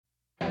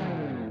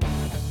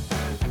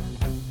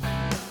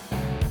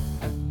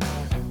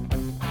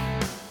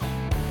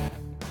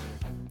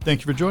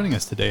Thank you for joining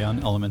us today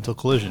on Elemental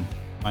Collision.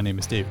 My name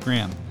is Dave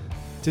Graham.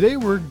 Today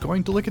we're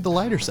going to look at the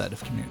lighter side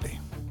of community,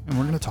 and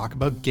we're going to talk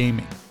about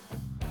gaming.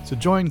 So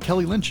join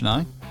Kelly Lynch and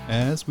I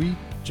as we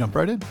jump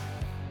right in.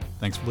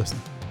 Thanks for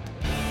listening.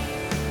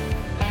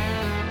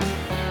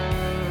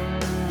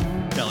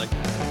 Kelly,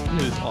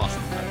 it is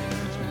awesome having you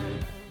in this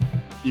community.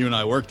 You and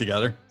I work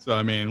together, so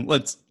I mean,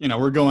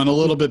 we're going a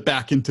little bit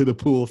back into the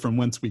pool from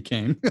whence we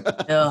came.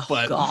 Oh,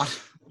 but, God.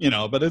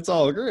 But it's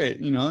all great,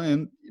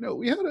 and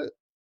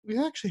we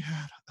actually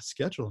had a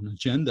schedule, an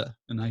agenda,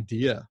 an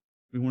idea.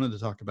 We wanted to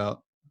talk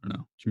about,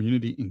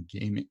 community and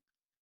gaming,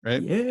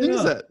 right? Yeah.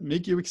 Things that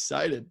make you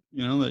excited,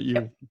 that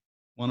you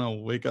want to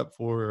wake up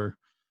for,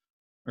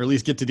 or at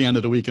least get to the end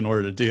of the week in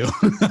order to do.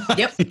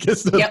 Yep. I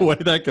guess that's the way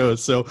that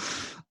goes. So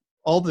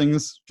all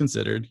things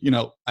considered,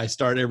 I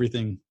start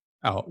everything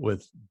out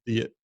with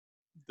the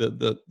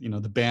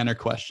banner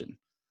question.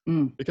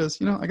 Because,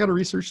 I got to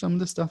research some of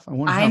this stuff. I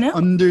want to have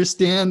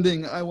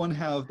understanding. I want to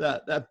have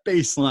that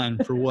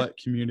baseline for what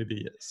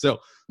community is. So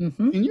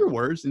in your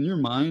words, in your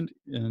mind,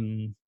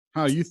 and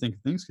how you think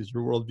of things, because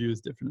your worldview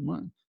is different than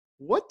mine,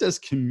 what does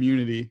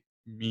community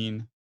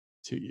mean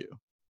to you?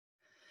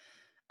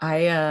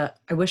 I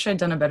wish I'd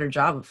done a better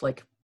job of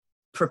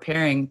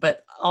preparing,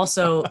 but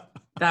also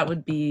that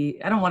would be,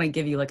 I don't want to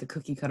give you a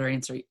cookie cutter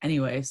answer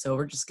anyway. So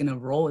we're just going to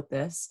roll with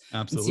this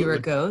and see where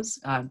it goes.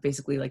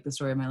 Basically the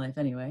story of my life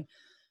anyway.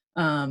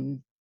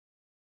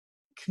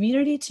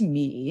 Community to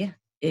me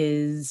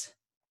is,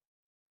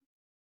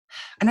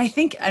 and I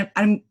think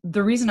I'm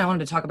the reason I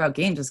wanted to talk about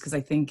games is because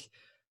I think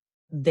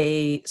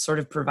they sort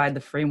of provide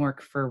the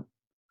framework for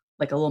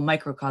a little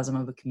microcosm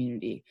of a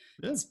community.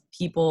 Yeah. It's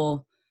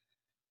people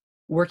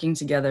working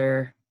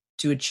together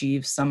to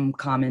achieve some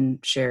common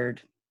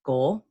shared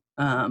goal,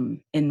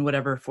 in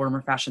whatever form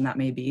or fashion that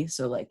may be.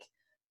 So let's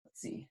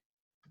see,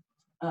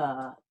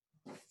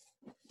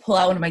 pull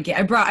out one of my games.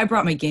 I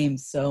brought my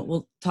games, so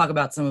we'll talk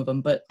about some of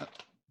them, but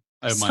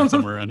I have mine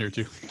somewhere around here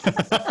too.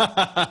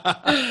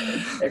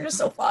 They're just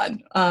so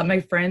fun.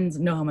 My friends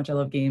know how much I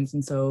love games,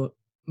 and so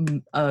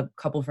a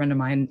couple friend of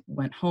mine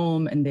went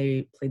home and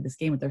they played this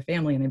game with their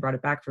family and they brought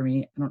it back for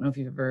me. I don't know if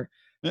you've ever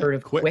heard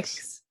of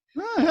Quicks.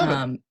 Oh, I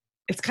haven't.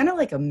 It's kind of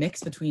like a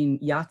mix between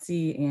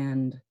Yahtzee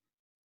and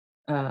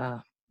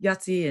I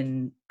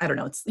don't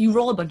know. It's you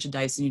roll a bunch of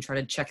dice and you try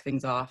to check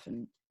things off,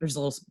 and there's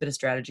a little bit of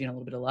strategy and a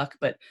little bit of luck.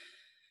 But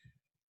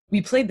we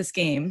played this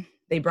game.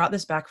 They brought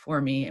this back for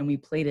me, and we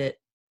played it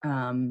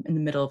in the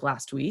middle of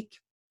last week.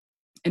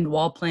 And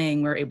while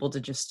playing, we're able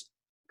to just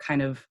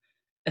kind of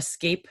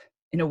escape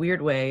in a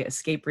weird way,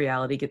 escape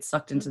reality, get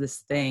sucked into this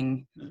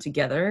thing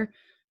together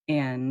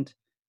and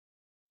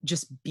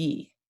just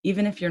be.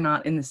 Even if you're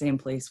not in the same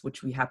place,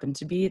 which we happen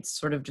to be, it's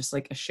sort of just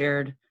a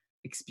shared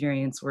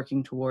experience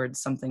working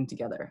towards something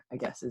together, I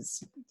guess,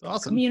 is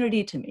awesome.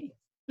 Community to me.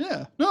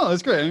 Yeah, no,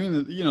 that's great. I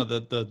mean,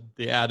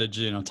 the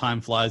adage,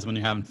 time flies when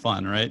you're having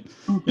fun, right?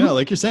 Mm-hmm.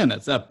 Like you're saying,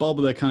 that's that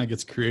bubble that kind of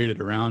gets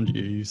created around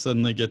you. You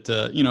suddenly get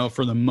to,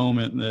 for the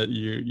moment that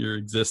you're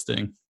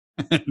existing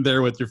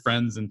there with your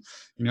friends and,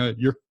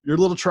 your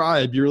little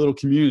tribe, your little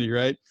community,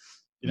 right?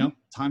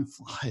 Time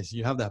flies.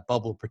 You have that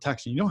bubble of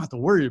protection. You don't have to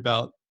worry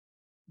about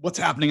what's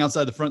happening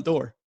outside the front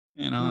door,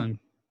 and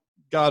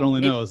God only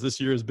knows this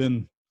year has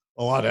been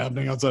a lot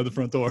happening outside the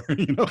front door,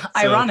 So,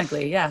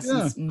 ironically, yes.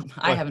 Yeah.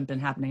 I haven't been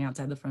happening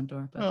outside the front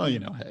door. But, hey,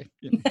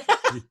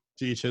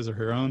 to each his or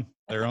her own,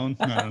 their own.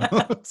 I don't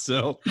know.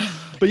 So,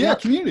 but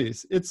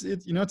communities. It's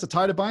it's a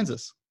tie that binds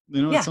us.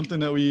 It's something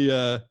that we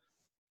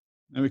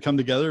come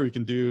together. We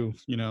can do.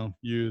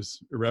 Use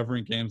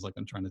irreverent games like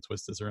I'm trying to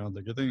twist this around.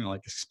 The good thing,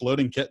 like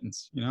exploding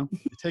kittens. You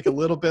take a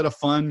little bit of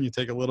fun. You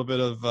take a little bit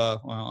of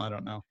I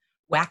don't know.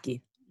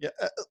 Wacky. Yeah,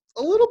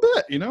 a little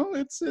bit,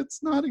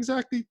 it's not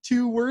exactly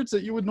two words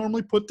that you would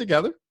normally put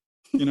together.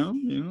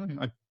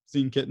 I've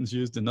seen kittens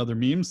used in other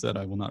memes that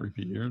I will not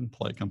repeat here in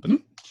polite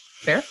company.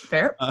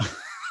 Fair.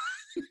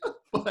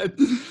 But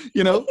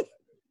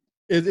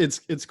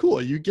it's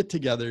cool. You get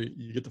together,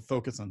 you get to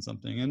focus on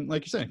something, and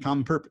like you're saying,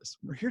 common purpose.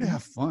 We're here to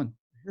have fun.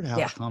 We're here to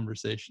have a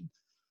conversation.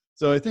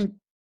 So I think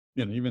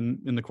even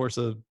in the course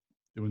of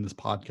doing this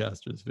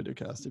podcast or this video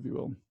cast, if you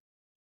will,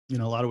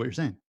 a lot of what you're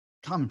saying.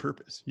 Common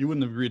purpose. You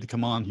wouldn't have agreed to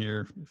come on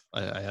here if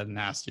I hadn't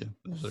asked you.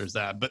 So there's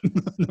that. But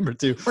number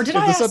two. Or did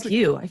I ask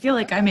you? I feel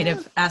like I may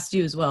have asked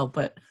you as well,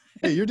 but.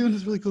 Hey, you're doing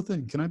this really cool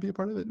thing. Can I be a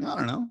part of it? I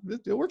don't know.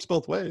 It works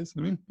both ways.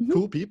 I mean,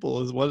 cool people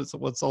is what it's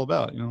all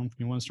about. You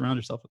want to surround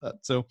yourself with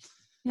that. So,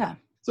 yeah.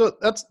 So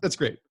that's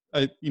great.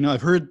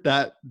 I've heard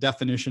that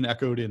definition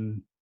echoed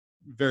in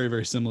very,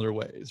 very similar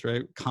ways,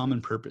 right?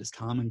 Common purpose,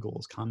 common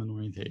goals, common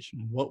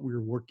orientation, what we're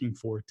working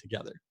for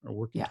together or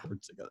working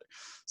towards together.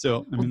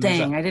 So, I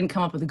didn't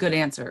come up with a good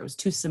answer. It was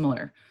too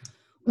similar.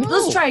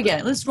 Let's try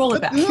again. Let's roll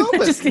it back. No.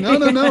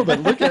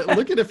 But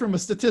look at it from a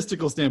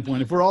statistical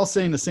standpoint. If we're all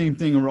saying the same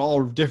thing, and we're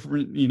all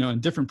different, in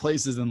different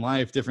places in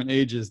life, different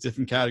ages,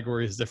 different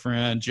categories,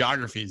 different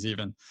geographies,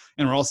 even,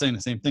 and we're all saying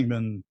the same thing,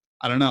 then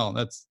I don't know.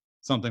 That's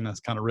something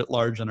that's kind of writ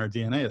large in our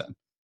DNA.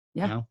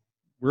 Then,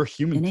 we're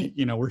human.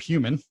 We're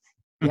human.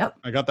 Yep.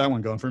 I got that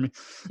one going for me.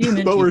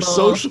 Human But we're people.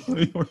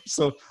 socially,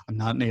 I'm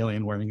not an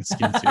alien wearing a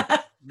skin suit.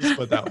 Just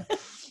put it that way.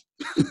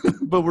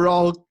 But we're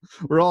all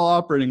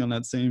operating on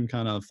that same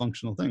kind of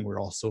functional thing. We're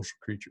all social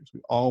creatures.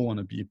 We all want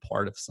to be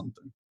part of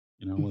something,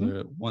 whether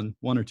it one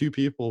or two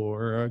people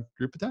or a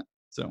group of 10.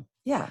 So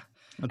yeah.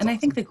 that's And awesome. I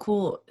think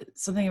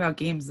something about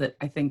games that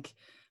I think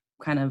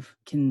kind of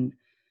can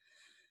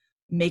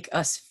make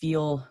us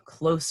feel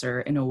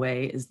closer in a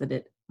way is that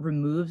it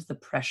removes the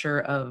pressure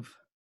of,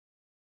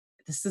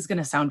 this is going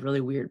to sound really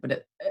weird,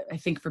 but I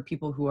think for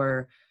people who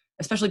are,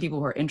 especially people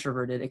who are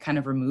introverted, it kind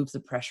of removes the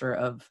pressure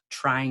of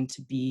trying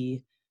to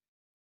be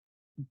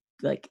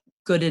like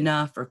good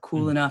enough or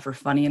cool enough or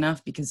funny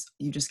enough, because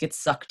you just get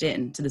sucked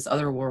into this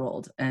other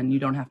world and you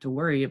don't have to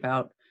worry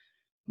about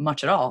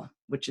much at all,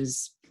 which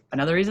is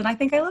another reason I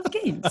think I love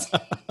games.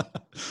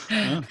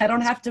 Yeah. I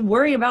don't have to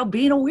worry about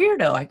being a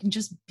weirdo. I can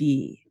just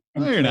be.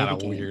 And You're play not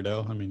the a game.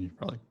 weirdo. I mean, you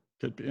probably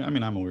could be. I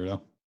mean, I'm a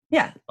weirdo.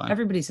 Yeah, Fine.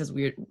 everybody says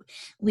weird.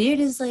 Weird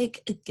is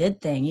like a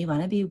good thing. You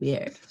want to be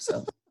weird,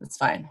 so it's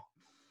fine.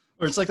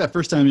 Or it's like that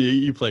first time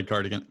you played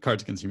Cards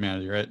Against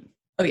Humanity, right?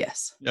 Oh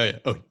yes. Oh yeah.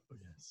 Oh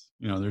yes.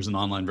 There's an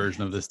online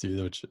version of this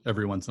too, which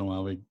every once in a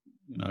while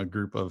a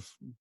group of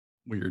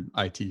weird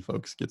IT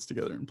folks gets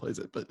together and plays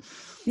it. But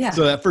yeah.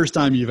 So that first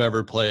time you've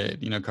ever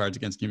played, Cards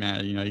Against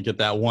Humanity, you get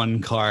that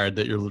one card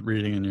that you're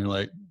reading and you're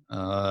like,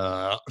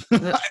 I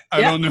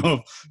don't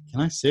know.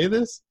 Can I say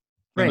this?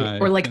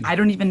 Or like, I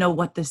don't even know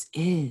what this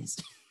is.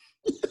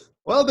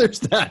 Well, there's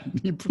that.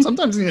 You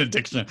sometimes need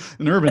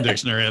an urban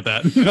dictionary at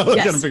that. Got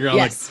to figure out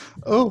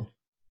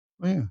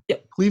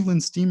Yep.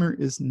 Cleveland Steamer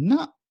is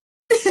not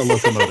a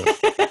locomotive.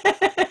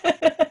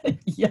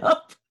 Yep.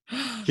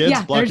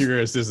 Kids, block your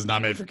ears. This is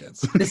not made for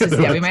kids.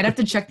 We might have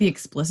to check the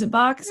explicit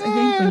box, I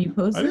think, when you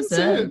post this.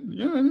 I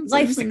didn't say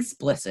life's anything.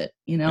 Explicit,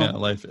 Yeah,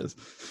 life is.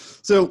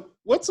 So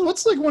what's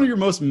like one of your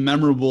most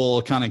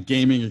memorable kind of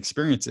gaming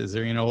experiences,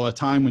 or a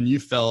time when you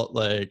felt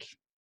like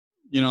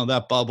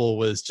that bubble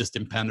was just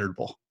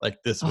impenetrable,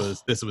 like this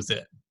was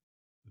it.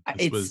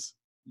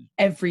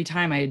 Every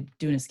time I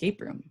do an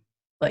escape room,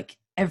 like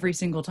every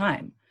single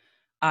time,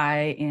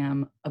 I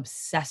am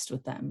obsessed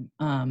with them.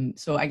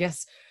 So I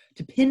guess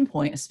to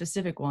pinpoint a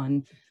specific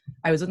one,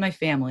 I was with my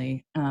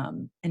family,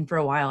 and for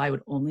a while I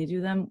would only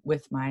do them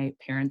with my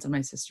parents and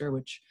my sister,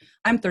 which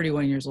I'm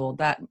 31 years old.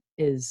 That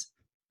is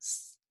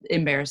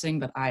embarrassing,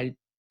 but I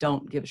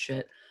don't give a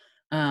shit.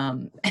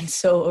 And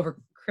so over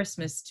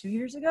Christmas 2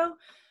 years ago,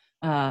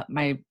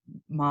 my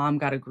mom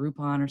got a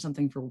Groupon or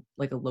something for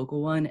like a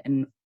local one,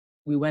 and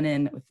we went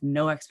in with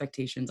no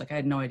expectations. Like I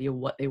had no idea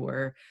what they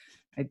were.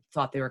 I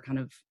thought they were kind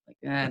of like,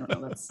 I don't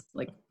know, that's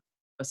like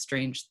a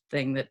strange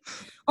thing that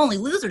only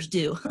losers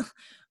do.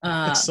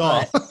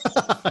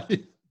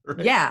 Right.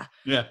 Yeah.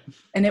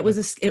 And it was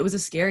a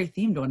scary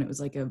themed one. It was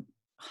like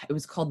it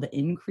was called the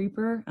Inn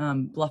Creeper,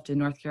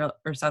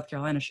 Bluffton, South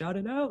Carolina. Shout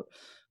it out.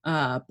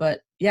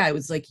 But yeah, it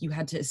was like you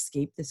had to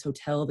escape this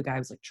hotel. The guy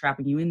was like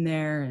trapping you in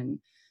there,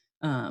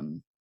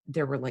 and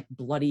there were like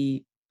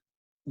bloody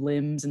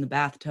limbs in the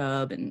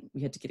bathtub, and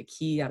we had to get a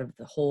key out of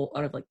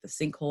like the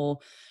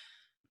sinkhole.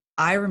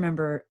 I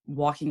remember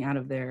walking out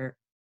of there,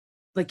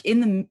 like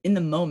in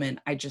the moment,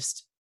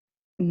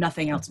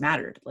 nothing else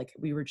mattered. Like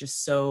we were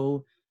just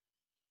so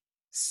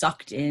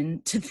sucked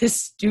into this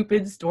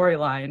stupid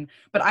storyline,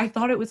 but I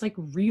thought it was like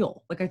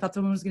real. Like I thought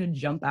someone was going to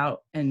jump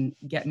out and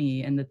get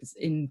me, and that this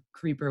Inn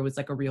Creeper was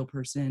like a real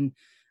person.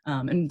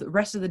 And the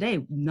rest of the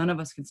day, none of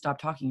us could stop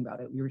talking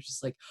about it. We were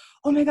just like,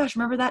 oh my gosh,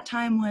 remember that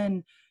time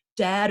when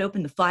Dad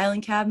opened the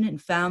filing cabinet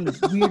and found this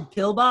weird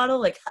pill bottle?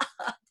 Like,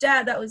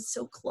 Dad, that was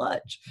so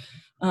clutch.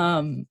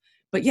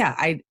 But yeah,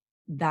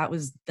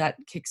 that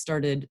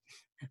kickstarted,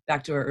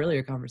 back to our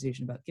earlier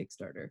conversation about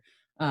Kickstarter.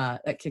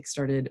 That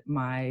kickstarted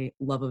my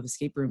love of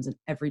escape rooms, and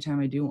every time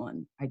I do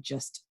one, I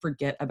just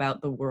forget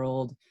about the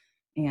world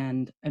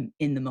and I'm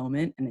in the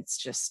moment, and it's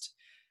just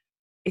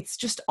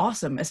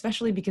awesome,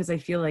 especially because I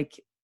feel like,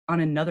 on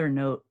another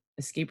note,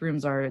 escape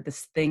rooms are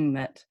this thing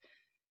that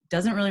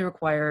doesn't really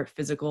require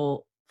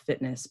physical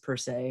fitness per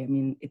se. I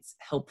mean, it's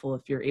helpful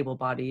if you're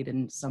able-bodied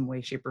in some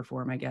way, shape, or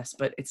form, I guess,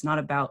 but it's not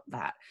about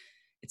that.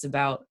 It's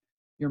about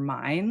your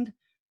mind,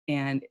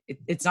 and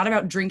it's not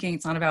about drinking.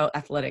 It's not about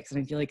athletics. And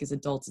I feel like as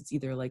adults, it's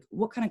either like,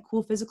 what kind of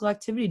cool physical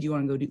activity do you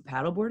want to go do?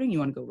 Paddleboarding? You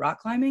want to go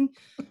rock climbing?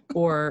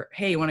 Or,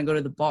 hey, you want to go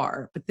to the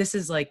bar? But this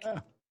is like,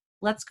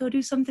 let's go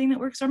do something that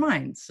works our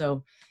minds.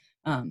 So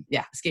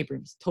yeah, escape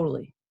rooms,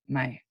 totally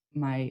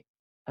my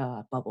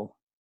bubble.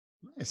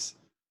 Nice.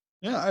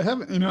 Yeah, I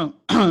haven't,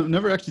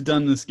 never actually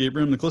done an escape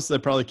room. The closest I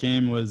probably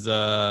came was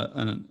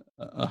a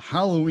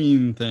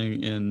Halloween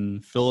thing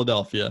in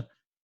Philadelphia,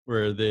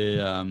 where they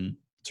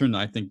turned,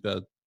 I think,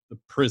 the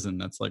prison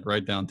that's like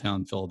right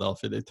downtown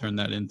Philadelphia, they turned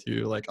that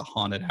into like a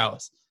haunted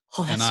house.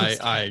 Oh, that's and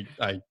so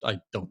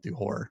I don't do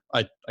horror.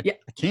 I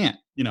can't,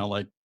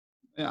 like,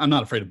 I'm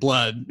not afraid of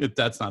blood.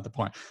 That's not the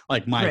point.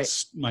 Like my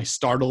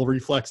startle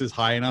reflex is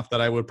high enough that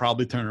I would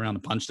probably turn around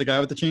and punch the guy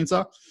with the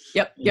chainsaw.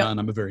 Yep. And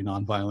I'm a very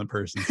nonviolent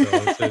person, so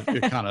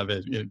it kind of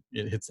it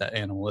hits that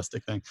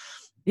animalistic thing.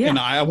 Yeah. And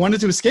I wanted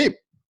to escape.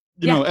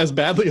 you know, as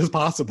badly as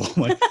possible.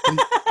 Like,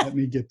 let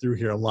me get through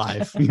here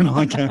alive. You know,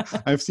 like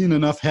I've seen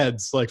enough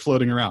heads like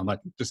floating around. Like,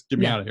 just get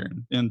me out of here,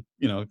 and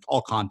you know,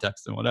 all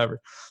context and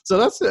whatever. So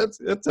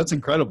that's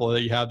incredible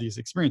that you have these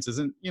experiences,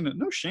 and you know,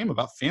 no shame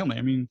about family.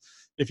 I mean,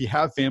 if you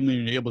have family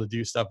and you're able to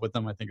do stuff with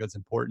them, I think that's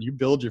important. You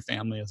build your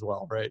family as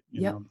well, right?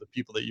 You know, the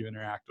people that you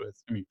interact with.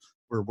 I mean,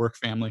 we're a work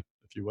family,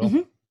 if you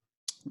will.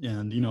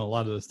 And you know, a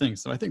lot of those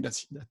things. So I think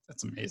that's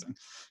amazing,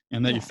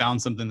 and that you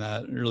found something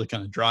that really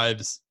kind of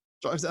drives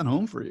that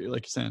home for you.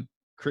 Like you're saying,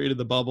 created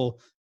the bubble.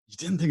 You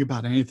didn't think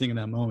about anything in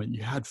that moment.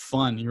 You had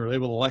fun. You were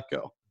able to let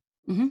go.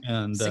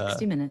 And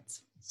 60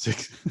 minutes.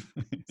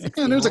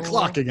 And there's a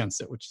clock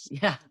against it, which is, you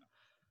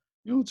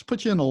know, just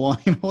put you in a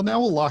line. Well, now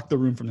we'll lock the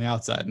room from the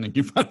outside, and then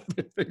you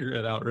figure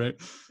it out, right?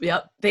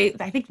 Yep.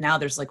 I think now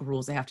there's like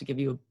rules. They have to give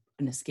you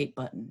an escape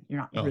button. You're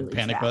not really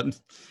panic button.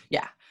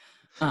 Yeah.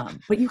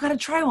 But you got to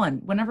try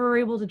one whenever we're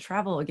able to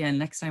travel again.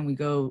 Next time we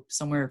go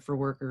somewhere for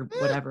work or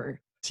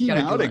whatever. Team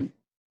outing.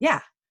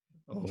 Yeah.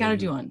 You got to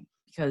do one,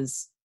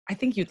 because I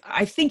think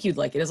you'd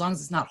like it, as long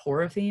as it's not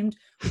horror themed.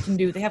 We can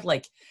do, they have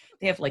like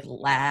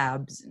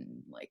labs,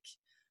 and like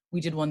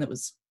we did one that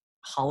was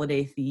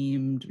holiday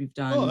themed. We've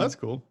done, oh, that's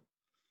cool.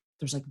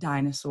 There's like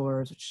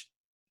dinosaurs, which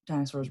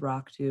dinosaurs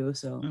rock too.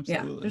 So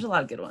absolutely. There's a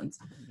lot of good ones.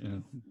 Yeah.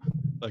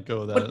 Let go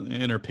of that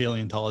inner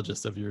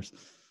paleontologist of yours.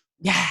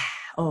 Yeah.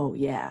 Oh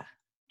yeah.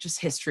 Just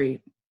history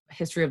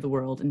of the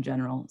world in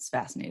general. It's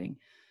fascinating.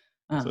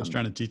 So I was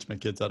trying to teach my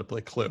kids how to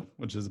play Clue,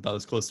 which is about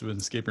as close to an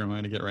escape room I'm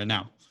going to get right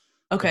now.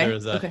 Okay.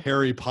 There's a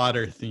Harry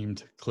Potter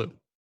themed Clue.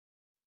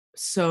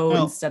 So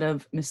instead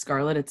of Miss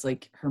Scarlet, it's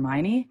like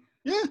Hermione.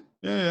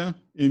 Yeah.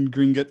 In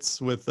Gringotts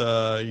with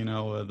you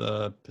know,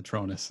 the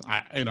Patronus.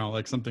 You know,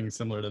 like something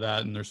similar to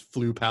that. And there's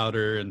flu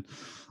powder, and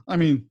I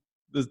mean,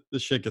 the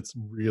shit gets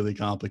really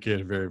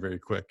complicated very, very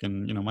quick.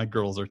 And you know, my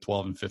girls are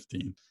 12 and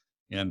 15,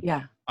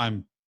 and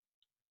I'm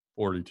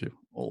 42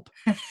 old.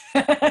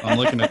 I'm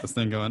looking at this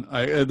thing going,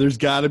 there's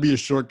got to be a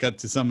shortcut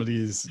to some of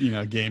these, you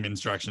know, game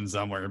instructions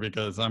somewhere,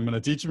 because I'm going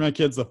to teach my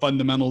kids the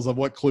fundamentals of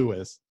what Clue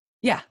is.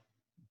 Yeah.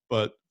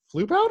 But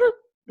flu powder?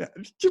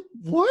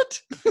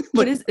 What?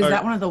 But is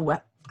that one of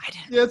the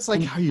it's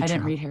like how you. I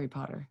didn't read Harry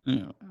Potter. You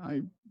know,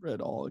 I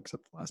read all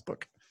except the last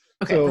book.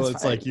 Okay, so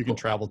it's like you can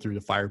travel through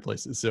the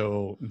fireplaces.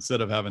 So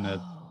instead of having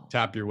to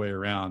tap your way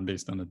around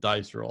based on a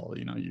dice roll,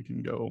 you know, you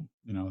can go,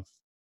 you know,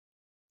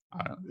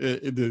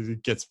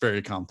 it gets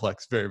very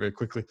complex very, very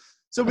quickly.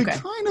 So we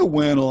kind of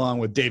went along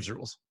with Dave's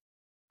rules.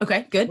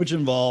 Okay, good. Which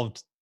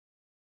involved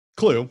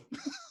Clue,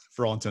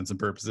 for all intents and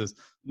purposes,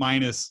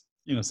 minus,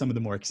 you know, some of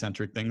the more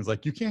eccentric things,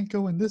 like you can't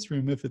go in this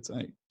room if it's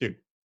like, dude,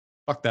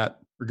 fuck that.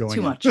 We're going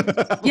too much.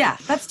 Yeah,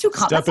 that's too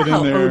complex. That's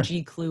not how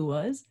OG Clue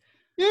was.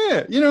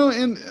 Yeah, you know,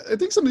 and I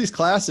think some of these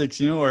classics,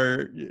 you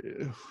know,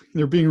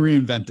 they're being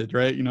reinvented,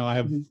 right? You know, I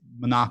have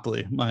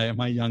Monopoly.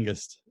 My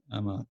youngest,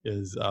 Emma,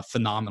 is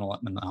phenomenal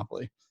at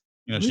Monopoly.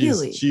 You know,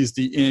 she's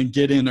the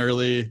get in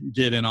early,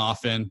 get in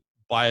often,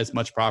 buy as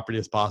much property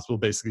as possible,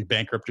 basically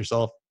bankrupt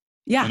yourself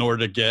in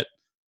order to get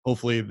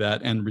hopefully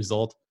that end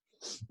result.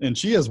 And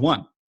she has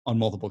won on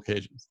multiple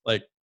occasions.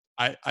 Like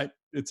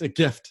it's a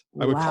gift.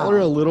 I would call her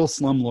a little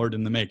slumlord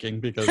in the making,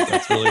 because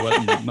that's really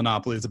what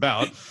Monopoly is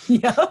about.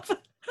 Yep.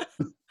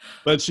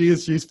 But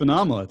she's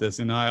phenomenal at this.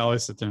 And I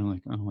always sit there and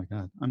like, oh my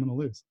God, I'm going to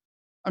lose.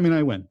 I mean,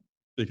 I win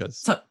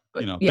because,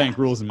 you know, bank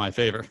rules in my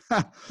favor.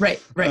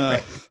 Right.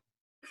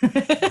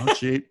 Don't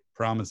cheat.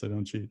 Promise I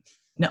don't cheat.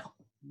 No.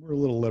 We're a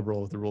little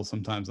liberal with the rules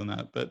sometimes on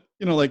that. But,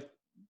 you know, like,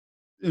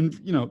 in,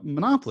 you know,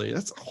 Monopoly,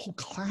 that's a whole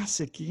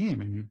classic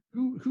game. I mean,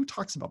 who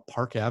talks about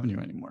Park Avenue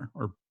anymore?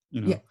 Or,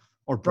 you know,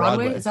 or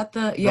Broadway. Is that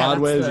the,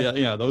 Broadway's,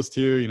 yeah, those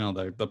two, you know,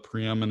 the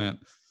preeminent.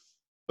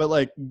 But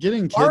like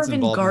getting kids Marvin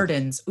involved.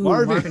 Gardens. Ooh,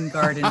 Marvin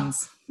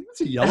Gardens. It's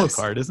a yellow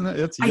card, isn't it?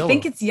 It's yellow. I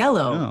think it's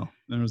yellow. No.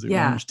 Then there's the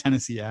orange.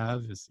 Tennessee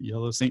Ave is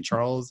yellow. St.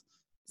 Charles.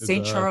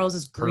 St. Charles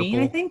is green,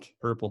 purple, I think.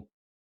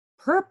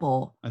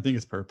 Purple. I think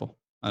it's purple.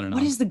 I don't know.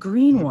 What is the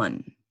green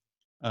one?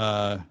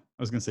 I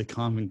was gonna say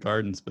Convent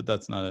Gardens, but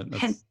that's not it.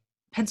 That's...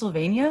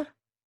 Pennsylvania?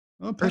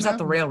 Or is that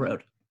the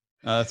railroad?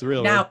 That's the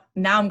railroad.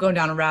 Now I'm going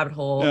down a rabbit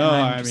hole. No,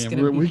 I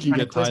mean we can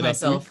get tied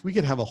up. We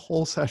could have a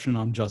whole session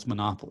on just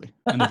Monopoly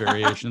and the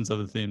variations of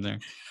the theme there.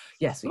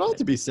 Yes, but all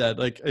to be said,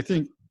 like I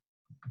think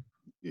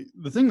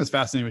the thing that's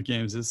fascinating with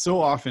games is so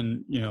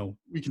often, you know,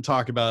 we can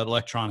talk about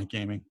electronic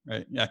gaming,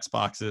 right?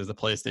 Xboxes, the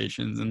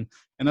PlayStations, and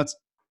that's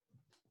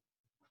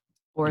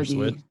or the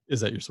Switch.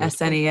 Is that your Switch?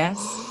 SNES?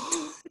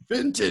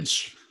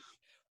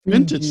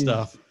 Vintage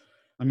stuff.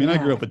 I mean, I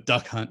grew up with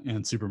Duck Hunt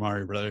and Super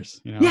Mario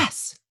Brothers. You know.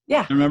 Yes.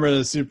 Yeah. I remember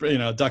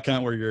the Duck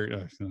Hunt where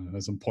you're,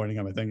 as I'm pointing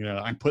at my thing,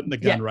 I'm putting the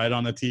gun right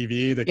on the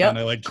TV to kind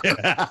of like.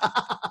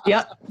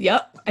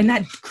 Yep. And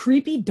that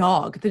creepy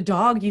dog. The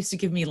dog used to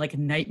give me like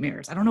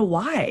nightmares. I don't know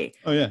why.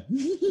 Oh yeah.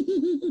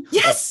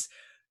 Yes.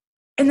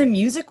 And the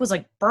music was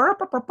like burp,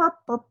 burp, burp, burp,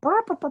 burp,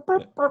 burp, burp, burp, Yeah.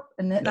 burp, burp,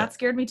 and Yeah. that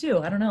scared me too.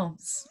 I don't know.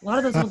 A lot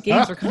of those old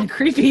games were kind of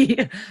creepy.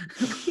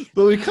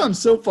 But we come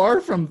so far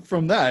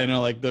from that,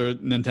 like the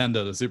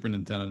Nintendo, the Super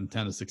Nintendo,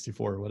 Nintendo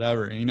 64, or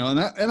whatever, and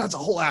that's a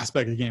whole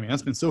aspect of gaming.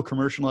 That's been so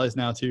commercialized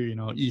now too,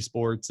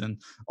 esports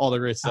and all the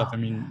great stuff. Oh,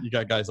 yeah. You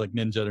got guys like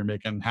Ninja that are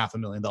making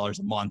 $500,000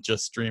 a month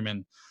just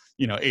streaming,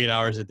 8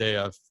 hours a day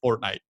of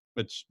Fortnite,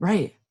 which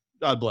Right.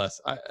 God bless.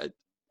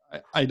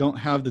 I don't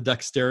have the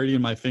dexterity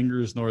in my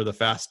fingers nor the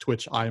fast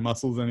twitch eye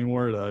muscles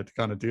anymore to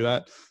kind of do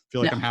that. I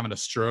feel like No. I'm having a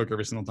stroke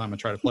every single time I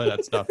try to play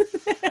that stuff.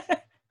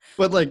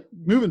 But like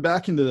moving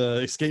back into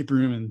the escape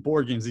room and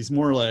board games, these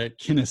more like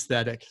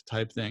kinesthetic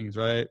type things,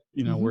 right?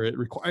 Where it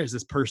requires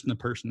this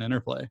person-to-person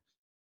interplay.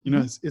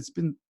 It's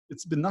been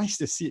nice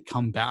to see it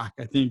come back.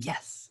 I think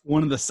Yes.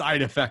 one of the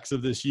side effects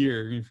of this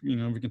year, if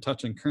we can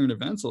touch on current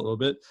events a little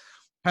bit,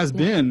 has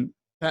been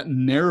that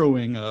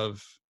narrowing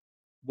of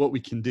what we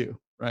can do,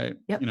 right?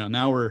 Yep.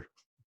 Now we're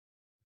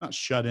not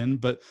shut in,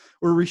 but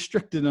we're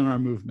restricted in our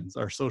movements,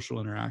 our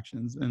social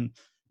interactions. And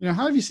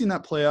how have you seen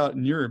that play out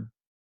in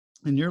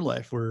your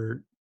life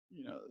where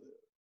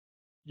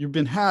you've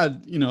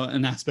had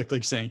an aspect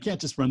like saying you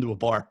can't just run to a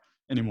bar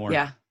anymore.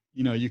 Yeah.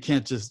 You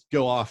can't just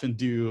go off and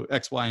do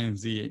X, Y, and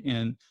Z.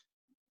 And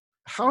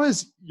how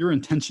has your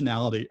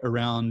intentionality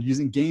around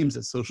using games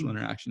as social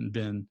interaction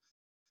been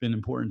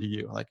important to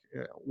you? Like,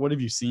 what have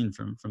you seen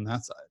from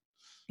that side?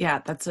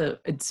 Yeah,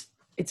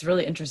 it's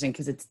really interesting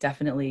because it's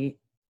definitely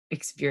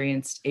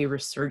experienced a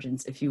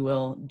resurgence, if you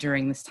will,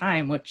 during this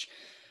time, which,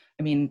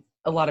 I mean,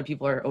 a lot of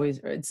people are always,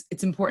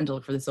 it's important to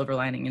look for the silver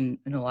lining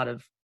in a lot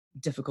of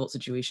difficult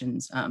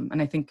situations.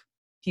 And I think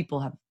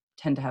people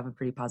tend to have a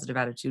pretty positive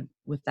attitude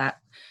with that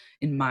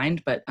in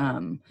mind. But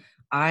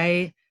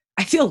I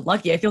feel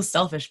lucky. I feel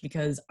selfish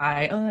because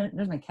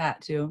there's my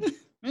cat too.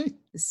 Hey.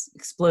 This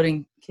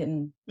exploding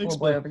kitten little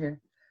boy over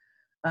here.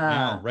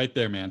 Right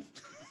there, man.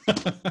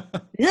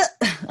 Yeah.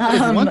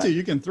 If you want to,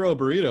 you can throw a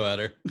burrito at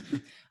her.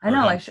 I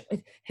know I should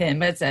him,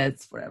 but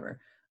it's whatever.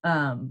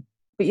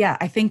 But yeah,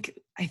 I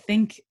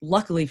think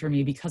luckily for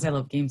me, because I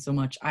love games so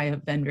much, I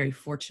have been very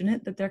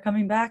fortunate that they're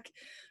coming back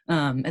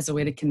as a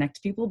way to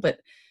connect people. But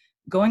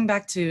going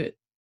back to,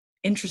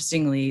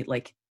 interestingly,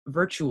 like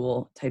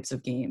virtual types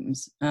of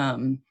games,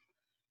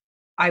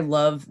 I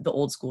love the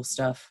old school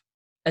stuff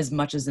as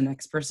much as the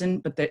next person,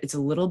 but it's a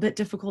little bit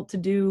difficult to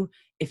do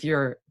if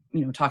you're,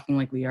 talking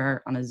like we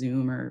are on a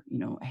Zoom or,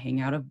 a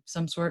hangout of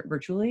some sort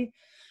virtually.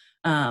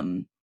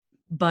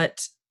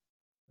 But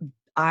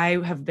I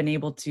have been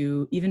able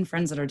to, even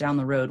friends that are down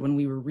the road, when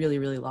we were really,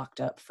 really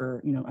locked up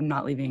for, I'm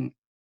not leaving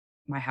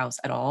my house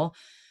at all,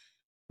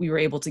 we were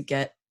able to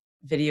get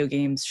video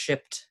games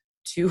shipped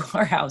to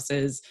our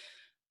houses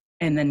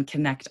and then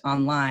connect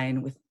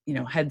online with,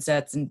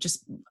 headsets. And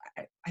just,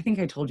 I think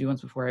I told you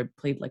once before, I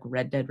played like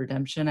Red Dead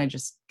Redemption. I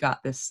just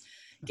got this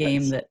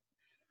game that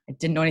I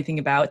didn't know anything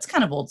about. It's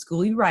kind of old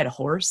school. You ride a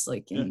horse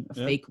like in a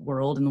fake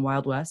world in the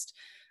Wild West.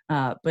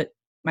 But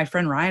my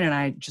friend Ryan and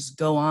I just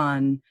go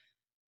on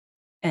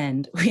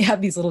and we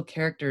have these little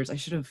characters. I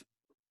should have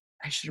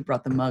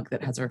brought the mug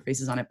that has our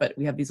faces on it, but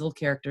we have these little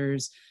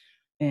characters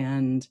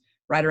and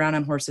ride around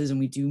on horses and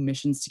we do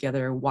missions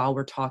together while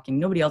we're talking.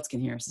 Nobody else can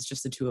hear us. It's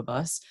just the two of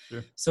us.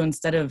 Sure. So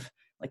instead of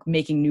like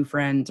making new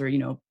friends or,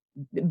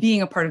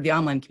 being a part of the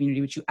online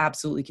community, which you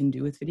absolutely can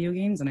do with video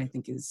games, and I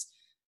think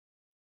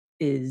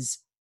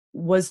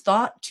was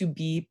thought to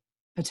be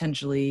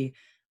potentially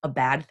a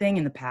bad thing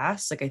in the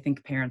past. Like I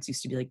think parents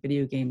used to be like,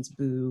 video games,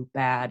 boo,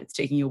 bad, it's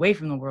taking you away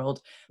from the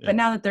world. Yeah. But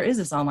now that there is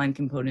this online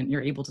component,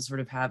 you're able to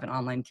sort of have an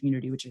online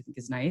community, which I think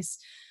is nice.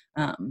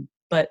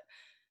 But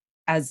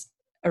as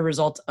a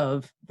result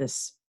of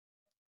this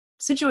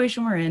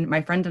situation we're in,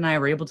 my friend and I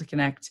were able to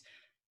connect,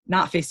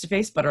 not face to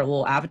face, but our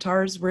little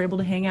avatars were able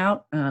to hang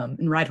out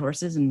and ride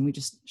horses, and we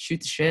just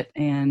shoot the shit.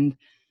 And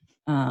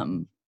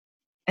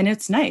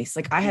it's nice.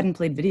 Like I hadn't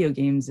played video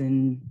games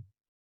in,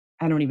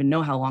 I don't even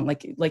know how long.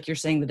 Like you're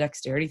saying, the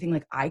dexterity thing.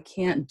 Like I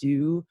can't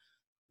do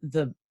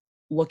the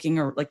looking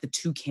or like the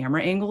two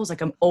camera angles.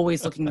 Like I'm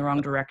always looking the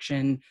wrong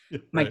direction.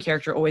 My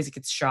character always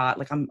gets shot.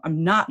 Like I'm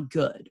not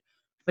good,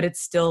 but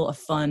it's still a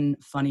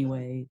funny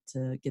way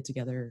to get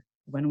together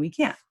when we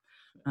can.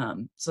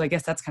 So I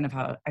guess that's kind of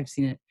how I've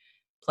seen it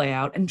play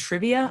out. And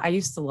trivia, I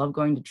used to love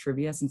going to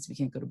trivia since we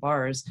can't go to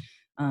bars.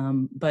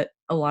 But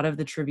a lot of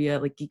the trivia,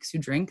 like Geeks Who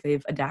Drink,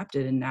 they've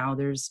adapted, and now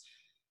there's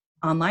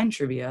online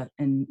trivia,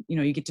 and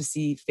you get to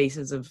see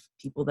faces of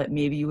people that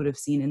maybe you would have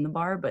seen in the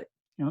bar, but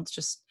it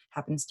just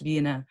happens to be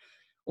in a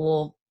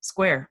little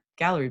square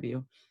gallery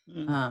view.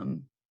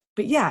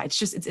 But yeah,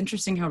 it's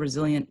interesting how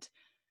resilient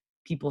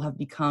people have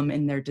become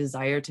in their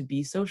desire to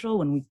be social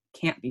when we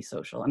can't be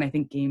social. And I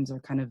think games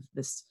are kind of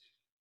this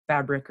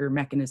fabric or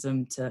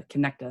mechanism to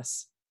connect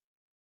us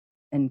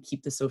and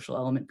keep the social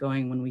element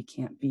going when we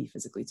can't be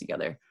physically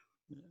together.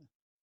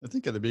 I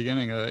think at the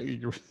beginning,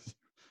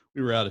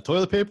 we were out of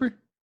toilet paper,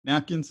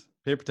 napkins,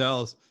 paper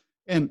towels.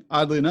 And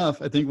oddly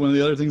enough, I think one of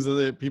the other things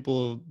that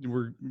people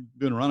were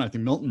doing around, I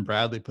think Milton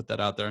Bradley put that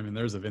out there. I mean,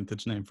 there's a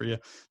vintage name for you.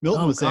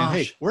 Milton was saying,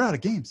 hey, we're out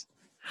of games.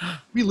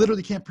 we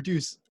literally can't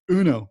produce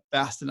Uno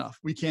fast enough.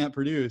 We can't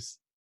produce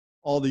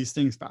all these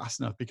things fast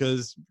enough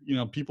because,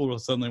 people will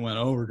suddenly went,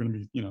 oh, we're going to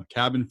be,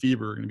 cabin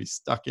fever. We're going to be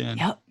stuck in,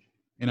 Yep.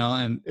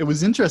 And it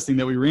was interesting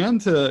that we ran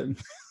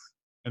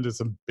into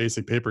some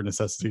basic paper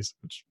necessities,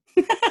 which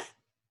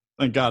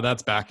thank God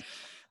that's back.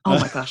 Oh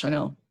my gosh, I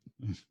know.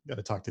 Got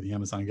to talk to the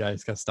Amazon guy.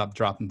 He's got to stop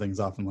dropping things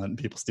off and letting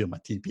people steal my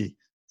TP.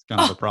 It's kind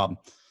of a problem.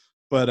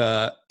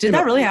 But did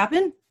that really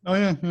happen? Oh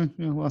yeah.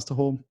 Lost a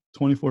whole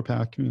 24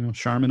 pack,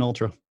 Charmin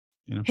Ultra.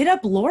 Hit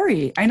up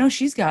Lori. I know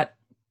she's got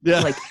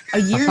like a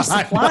year's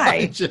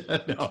supply.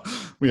 No.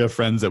 We have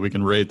friends that we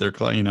can rate their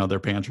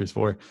pantries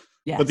for.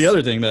 Yes. But the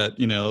other thing that,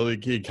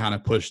 he kind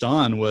of pushed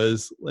on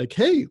was like,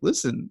 hey,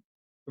 listen,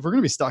 if we're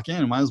going to be stuck in,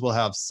 we might as well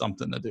have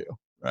something to do.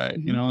 Right.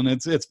 Mm-hmm. And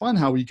it's fun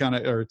how we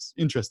it's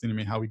interesting to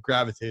me how we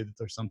gravitated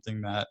to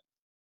something that,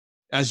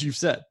 as you've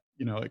said,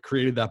 it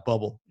created that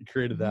bubble. It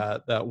created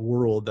that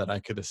world that I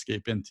could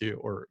escape into,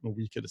 or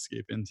we could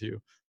escape into.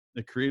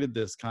 It created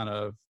this kind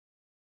of,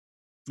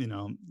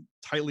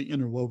 tightly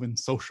interwoven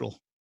social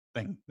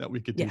thing that we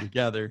could do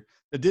together.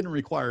 That didn't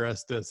require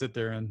us to sit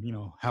there and,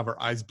 have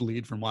our eyes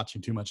bleed from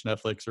watching too much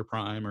Netflix or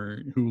Prime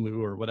or Hulu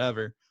or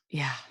whatever.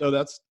 Yeah. So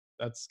that's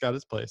got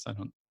its place. I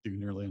don't do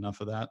nearly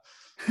enough of that.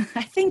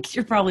 I think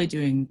you're probably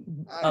doing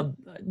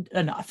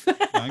enough.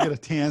 I get a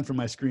tan from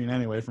my screen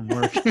anyway from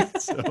work.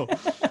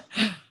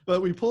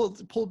 But we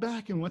pulled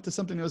back and went to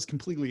something that was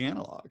completely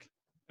analog,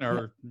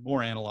 or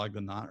more analog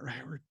than not.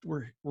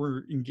 Right?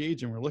 We're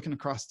engaging. We're looking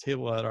across the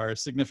table at our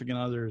significant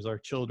others, our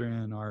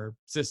children, our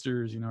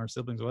sisters, our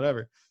siblings,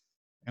 whatever,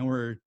 and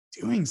we're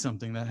doing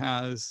something that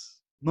has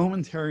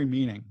momentary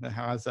meaning, that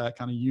has that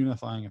kind of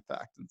unifying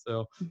effect. And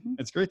so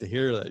it's great to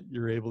hear that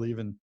you're able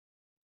to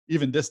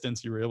even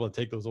distance, you were able to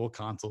take those old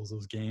consoles,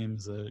 those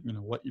games,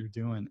 what you're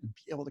doing, and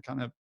be able to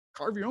kind of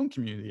carve your own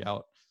community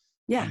out.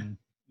 Yeah. In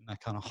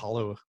that kind of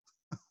hollow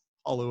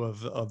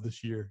of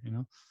this year,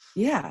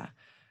 Yeah.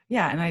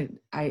 Yeah. And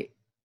I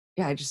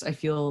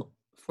feel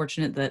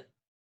fortunate that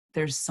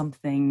there's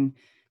something,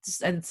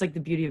 it's like the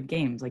beauty of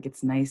games. Like,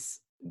 it's nice.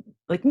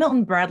 Like,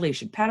 Milton Bradley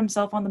should pat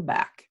himself on the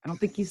back. I don't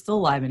think he's still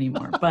alive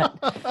anymore,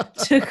 but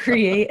to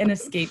create an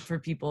escape for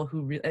people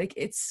who really, like,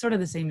 it's sort of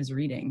the same as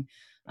reading,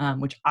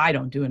 which I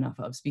don't do enough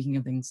of. Speaking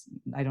of things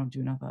I don't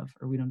do enough of,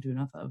 or we don't do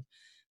enough of.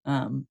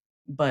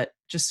 But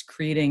just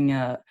creating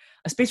a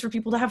space for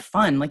people to have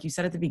fun. Like you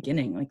said at the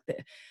beginning, like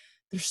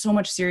there's so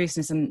much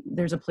seriousness, and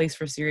there's a place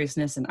for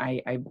seriousness. And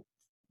I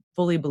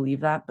fully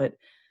believe that, but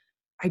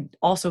I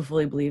also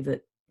fully believe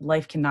that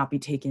life cannot be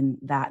taken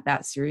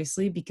that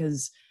seriously,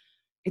 because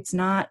it's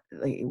not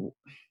like,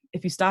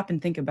 if you stop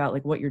and think about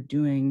like what you're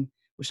doing,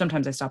 which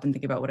sometimes I stop and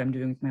think about what I'm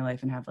doing with my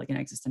life and have like an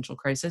existential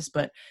crisis.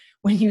 But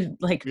when you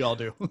like, we all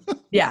do.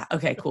 Yeah.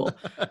 Okay, cool.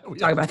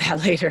 Talk about that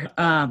later.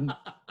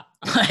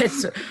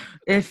 But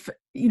if,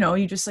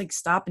 you just like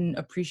stop and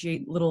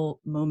appreciate little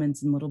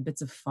moments and little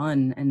bits of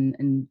fun.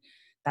 And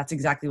that's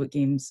exactly what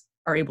games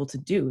are able to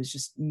do, is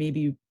just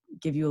maybe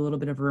give you a little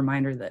bit of a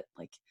reminder that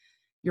like,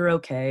 you're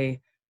okay.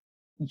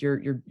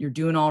 You're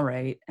doing all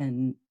right.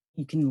 And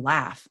you can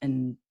laugh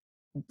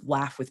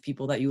with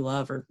people that you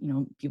love, or,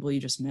 people you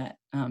just met.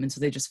 And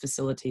so they just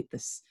facilitate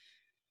this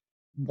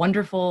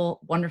wonderful,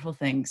 wonderful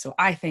thing. So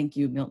I thank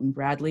you, Milton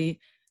Bradley.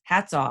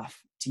 Hats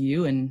off to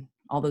you and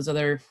all those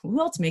other, who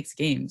else makes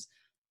games?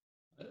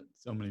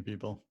 So many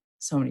people.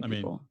 I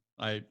mean,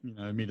 I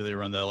immediately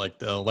run the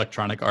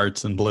Electronic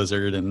Arts and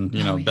Blizzard and,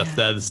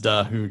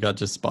 Bethesda, who got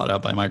just bought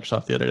out by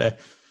Microsoft the other day.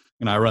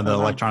 And I run the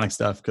electronic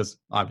stuff because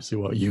obviously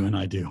what you and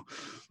I do.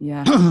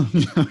 Yeah.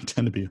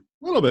 Tend to be a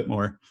little bit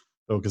more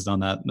focused on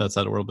that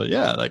side of the world. But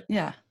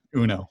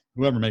Uno,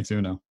 whoever makes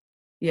Uno.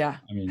 Yeah.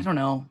 I don't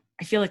know.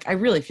 I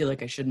really feel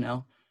like I should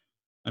know.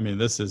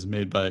 This is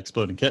made by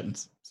Exploding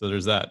Kittens. So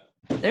there's that.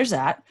 There's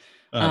that.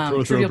 Throw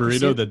Burrito,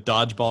 Pursuit. The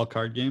dodgeball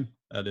card game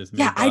that is made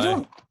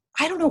by...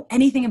 I don't know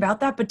anything about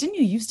that, but didn't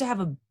you used to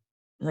have a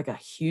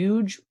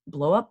huge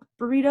blow up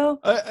burrito?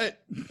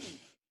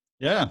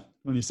 Yeah.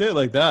 When you say it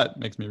like that, it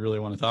makes me really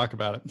want to talk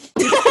about it.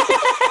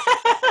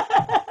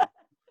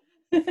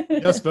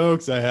 Yes,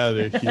 folks, I had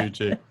a huge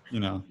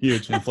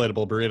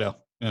inflatable burrito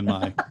in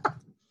my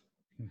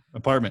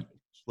apartment.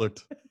 Which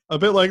looked a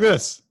bit like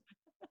this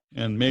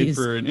and made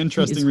for an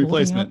interesting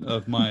replacement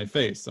of my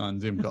face on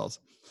Zoom calls.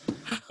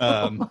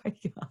 Oh my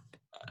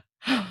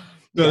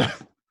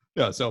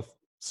God. So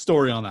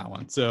story on that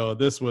one. So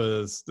this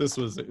was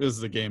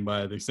the game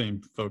by the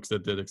same folks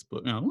that did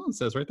Explode. It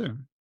says right there,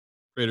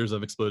 creators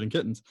of Exploding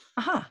Kittens.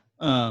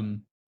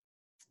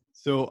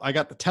 So I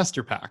got the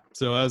tester pack.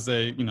 So as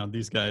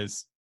these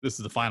guys, this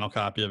is the final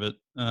copy of it,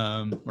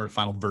 or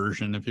final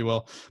version, if you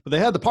will. But they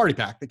had the party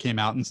pack that came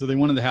out, and so they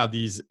wanted to have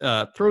these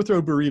throw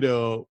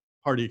burrito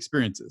party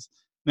experiences.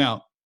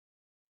 Now,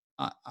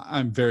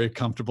 I'm very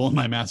comfortable in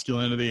my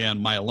masculinity and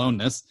my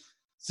aloneness,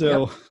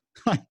 so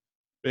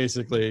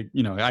basically,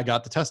 I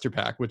got the tester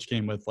pack, which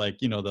came with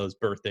those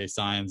birthday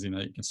signs, you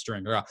can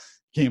string around.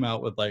 Came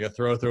out with like a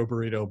throw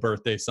burrito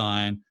birthday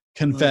sign,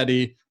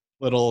 confetti,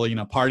 little,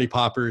 party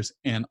poppers,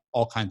 and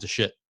all kinds of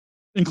shit,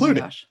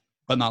 including,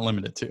 but not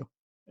limited to,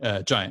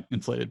 giant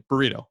inflated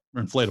burrito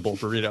or inflatable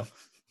burrito.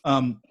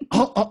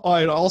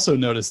 I'd also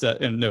noticed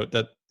that and note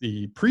that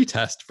the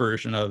pre-test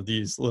version of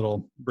these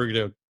little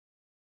burrito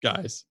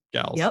gals,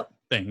 Yep.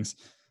 things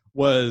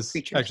was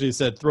Creatures. actually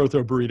said throw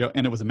burrito,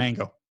 and it was a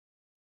mango.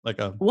 Like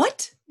a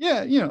What?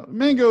 Yeah,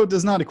 mango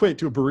does not equate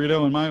to a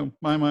burrito in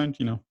my mind.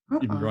 Even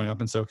Uh-uh. growing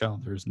up in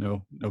SoCal, there's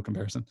no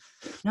comparison.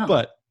 No.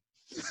 But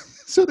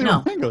so they No.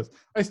 were mangoes.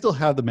 I still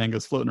have the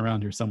mangoes floating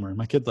around here somewhere.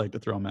 My kids like to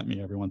throw them at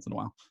me every once in a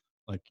while.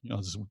 Like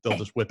they'll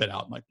just whip it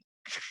out and like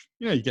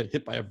you get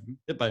hit by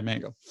a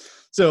mango.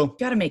 So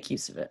Gotta make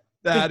use of it.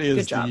 That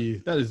is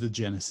good the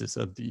genesis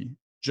of the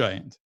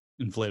giant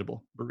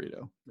inflatable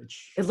burrito.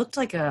 Which it looked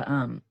like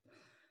a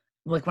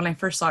like when I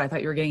first saw it, I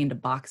thought you were getting into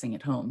boxing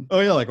at home. Oh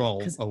yeah, like a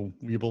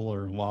weeble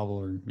or wobble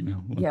or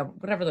Yeah,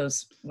 whatever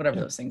those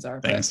things are.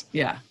 Thanks.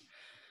 But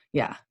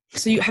yeah.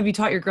 So have you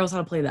taught your girls how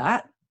to play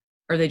that,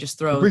 or they just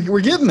throw? We're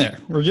getting there.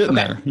 We're getting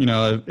there.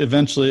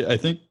 Eventually, I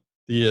think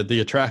the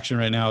attraction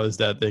right now is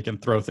that they can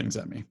throw things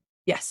at me.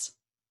 Yes.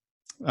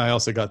 I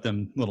also got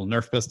them little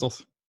Nerf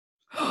pistols.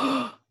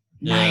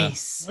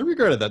 Nice. I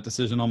regretted that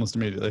decision almost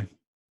immediately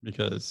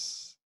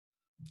because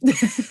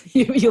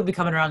you'll be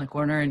coming around the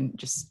corner and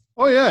just.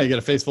 Oh yeah, you get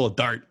a face full of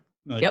dart.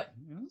 Like, yep.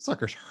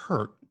 Suckers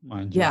hurt,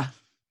 mind you. Yeah.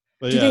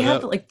 But do they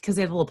have because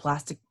they have little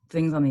plastic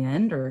things on the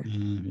end, or?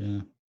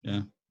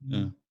 Yeah.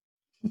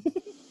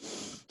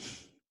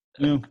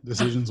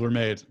 Decisions were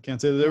made.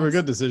 Can't say that they were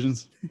good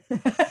decisions.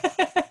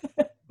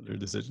 They're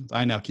decisions.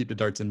 I now keep the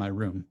darts in my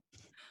room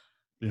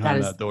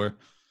behind that door.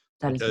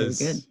 That is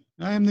very good.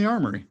 I am the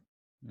armory.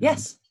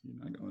 Yes.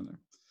 You're not going there.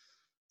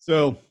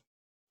 So,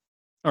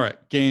 all right,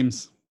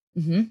 games,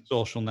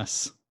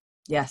 socialness.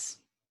 Yes.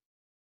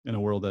 In a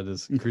world that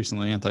is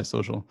increasingly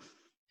antisocial.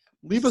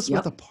 Leave us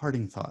with a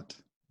parting thought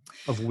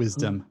of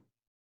wisdom.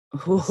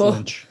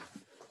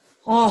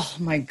 Oh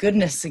my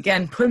goodness!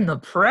 Again, putting the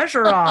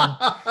pressure on.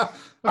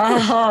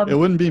 It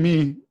wouldn't be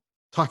me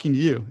talking to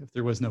you if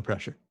there was no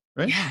pressure,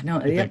 right? Yeah.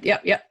 No.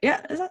 Yep.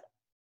 That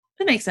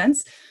makes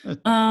sense.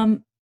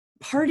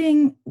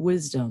 Parting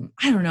wisdom.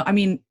 I don't know. I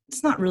mean,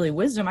 it's not really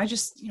wisdom. I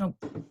just,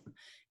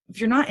 if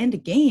you're not into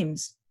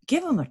games,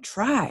 give them a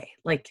try.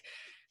 Like,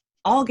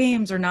 all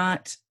games are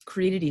not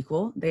created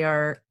equal. They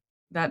are.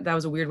 That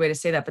was a weird way to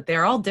say that, but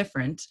they're all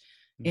different.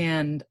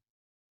 And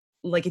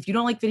like, if you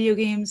don't like video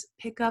games,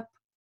 pick up,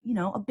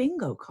 a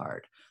bingo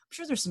card. I'm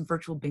sure there's some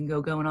virtual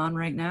bingo going on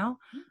right now.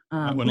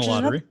 I win a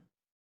lottery.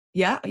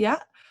 Yeah.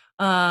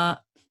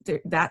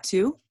 That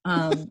too.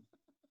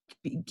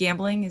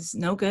 Gambling is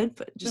no good,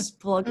 but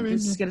just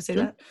just gotta say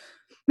that.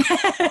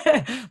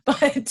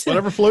 But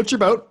whatever floats your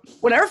boat.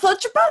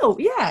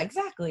 Yeah,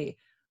 exactly.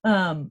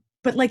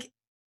 But like,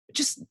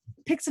 just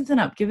pick something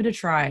up, give it a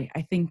try.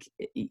 I think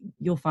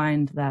you'll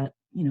find that,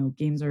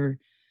 games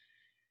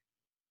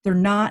they're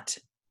not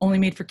only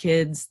made for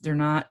kids. They're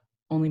not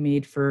only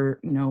made for,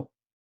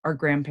 our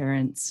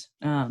grandparents.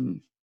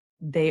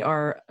 They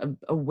are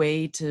a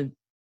way to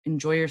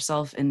enjoy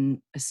yourself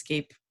and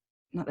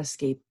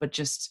but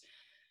just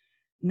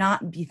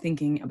not be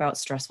thinking about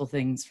stressful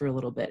things for a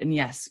little bit. And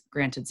yes,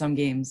 granted, some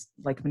games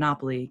like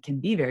Monopoly can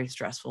be very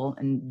stressful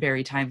and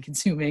very time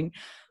consuming.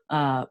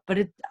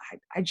 But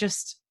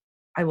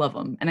I love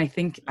them. And I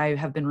think I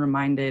have been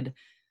reminded,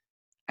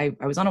 I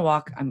was on a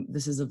walk.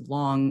 This is a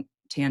long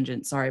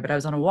tangent, sorry, but I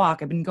was on a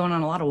walk. I've been going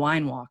on a lot of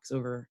wine walks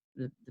over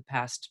the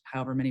past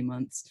however many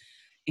months.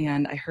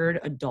 And I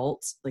heard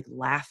adults like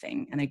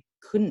laughing, and I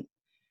couldn't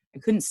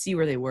see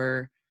where they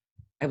were.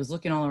 I was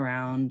looking all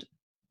around.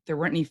 There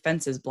weren't any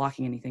fences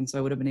blocking anything, so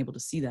I would have been able to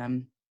see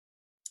them.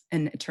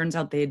 And it turns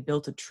out they had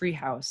built a tree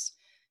house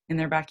in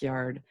their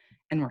backyard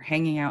and were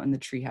hanging out in the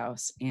tree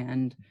house.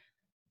 And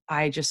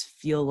I just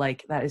feel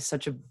like that is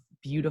such a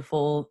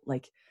beautiful,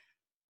 like,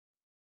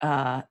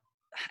 I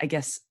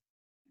guess,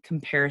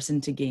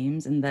 comparison to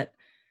games, and that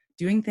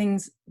doing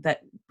things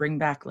that bring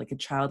back like a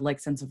childlike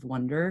sense of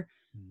wonder,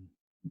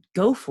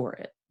 go for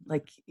it.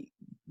 Like,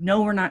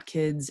 no, we're not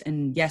kids,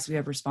 and yes, we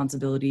have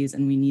responsibilities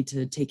and we need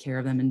to take care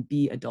of them and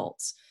be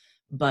adults,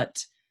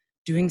 but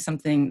doing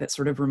something that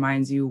sort of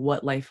reminds you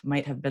what life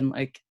might have been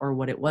like, or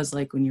what it was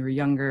like when you were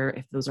younger,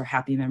 if those are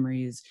happy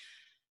memories,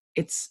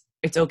 it's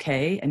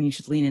okay. And you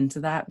should lean into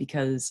that,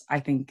 because I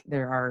think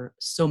there are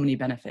so many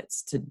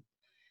benefits to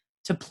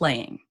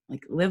playing.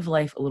 Like, live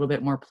life a little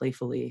bit more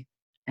playfully,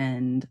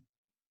 and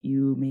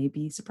you may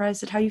be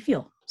surprised at how you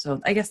feel.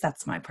 So I guess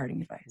that's my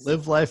parting advice.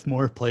 Live life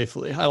more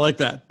playfully. I like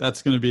that.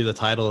 That's going to be the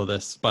title of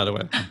this, by the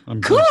way.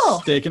 I'm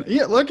cool.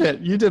 Yeah, look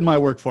you did my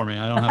work for me.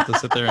 I don't have to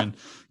sit there and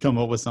come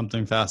up with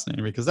something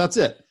fascinating, because that's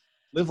it.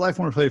 Live life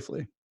more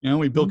playfully.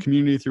 We build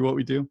community through what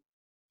we do.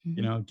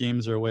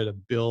 Games are a way to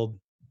build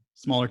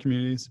smaller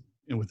communities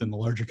and within the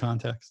larger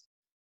context.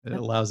 It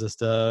allows us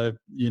to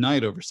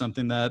unite over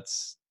something that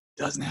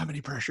doesn't have any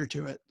pressure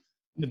to it.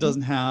 It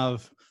doesn't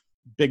have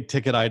big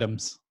ticket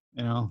items.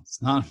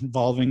 It's not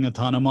involving a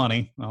ton of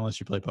money, unless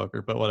you play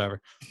poker, but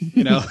whatever.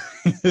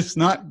 It's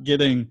not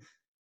getting,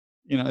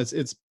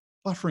 it's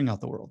buffering out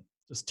the world,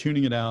 just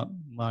tuning it out,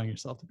 allowing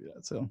yourself to be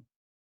that. So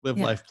live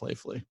life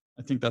playfully.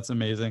 I think that's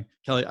amazing.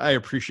 Kelly, I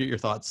appreciate your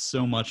thoughts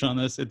so much on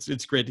this.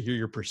 It's great to hear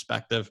your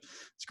perspective.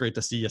 It's great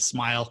to see you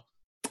smile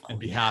and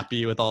be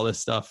happy with all this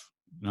stuff.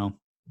 You know,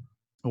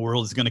 the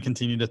world is going to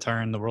continue to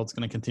turn. The world's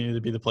going to continue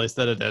to be the place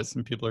that it is,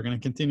 and people are going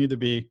to continue to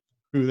be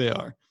who they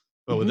are.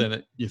 But within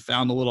it, you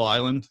found a little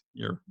island.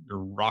 You're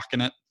rocking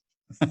it.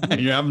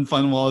 You're having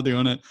fun while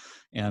doing it.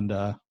 And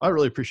I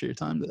really appreciate your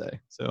time today.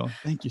 So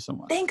thank you so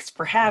much. Thanks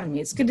for having me.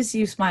 It's good to see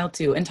you smile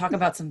too and talk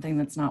about something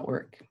that's not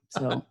work.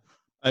 So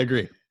I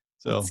agree.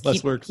 So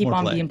let's work. Keep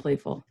on being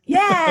playful.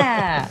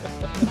 Yeah.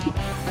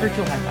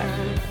 Virtual high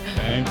five.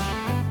 Thanks.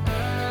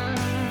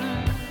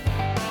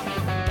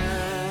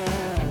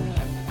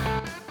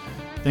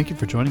 Thank you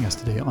for joining us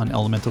today on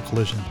Elemental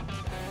Collision.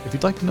 If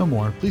you'd like to know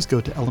more, please go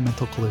to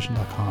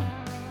elementalcollision.com,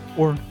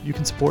 or you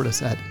can support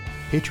us at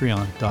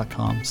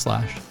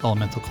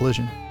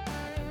patreon.com/elementalcollision.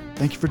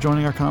 Thank you for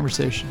joining our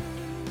conversation.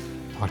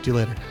 Talk to you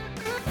later.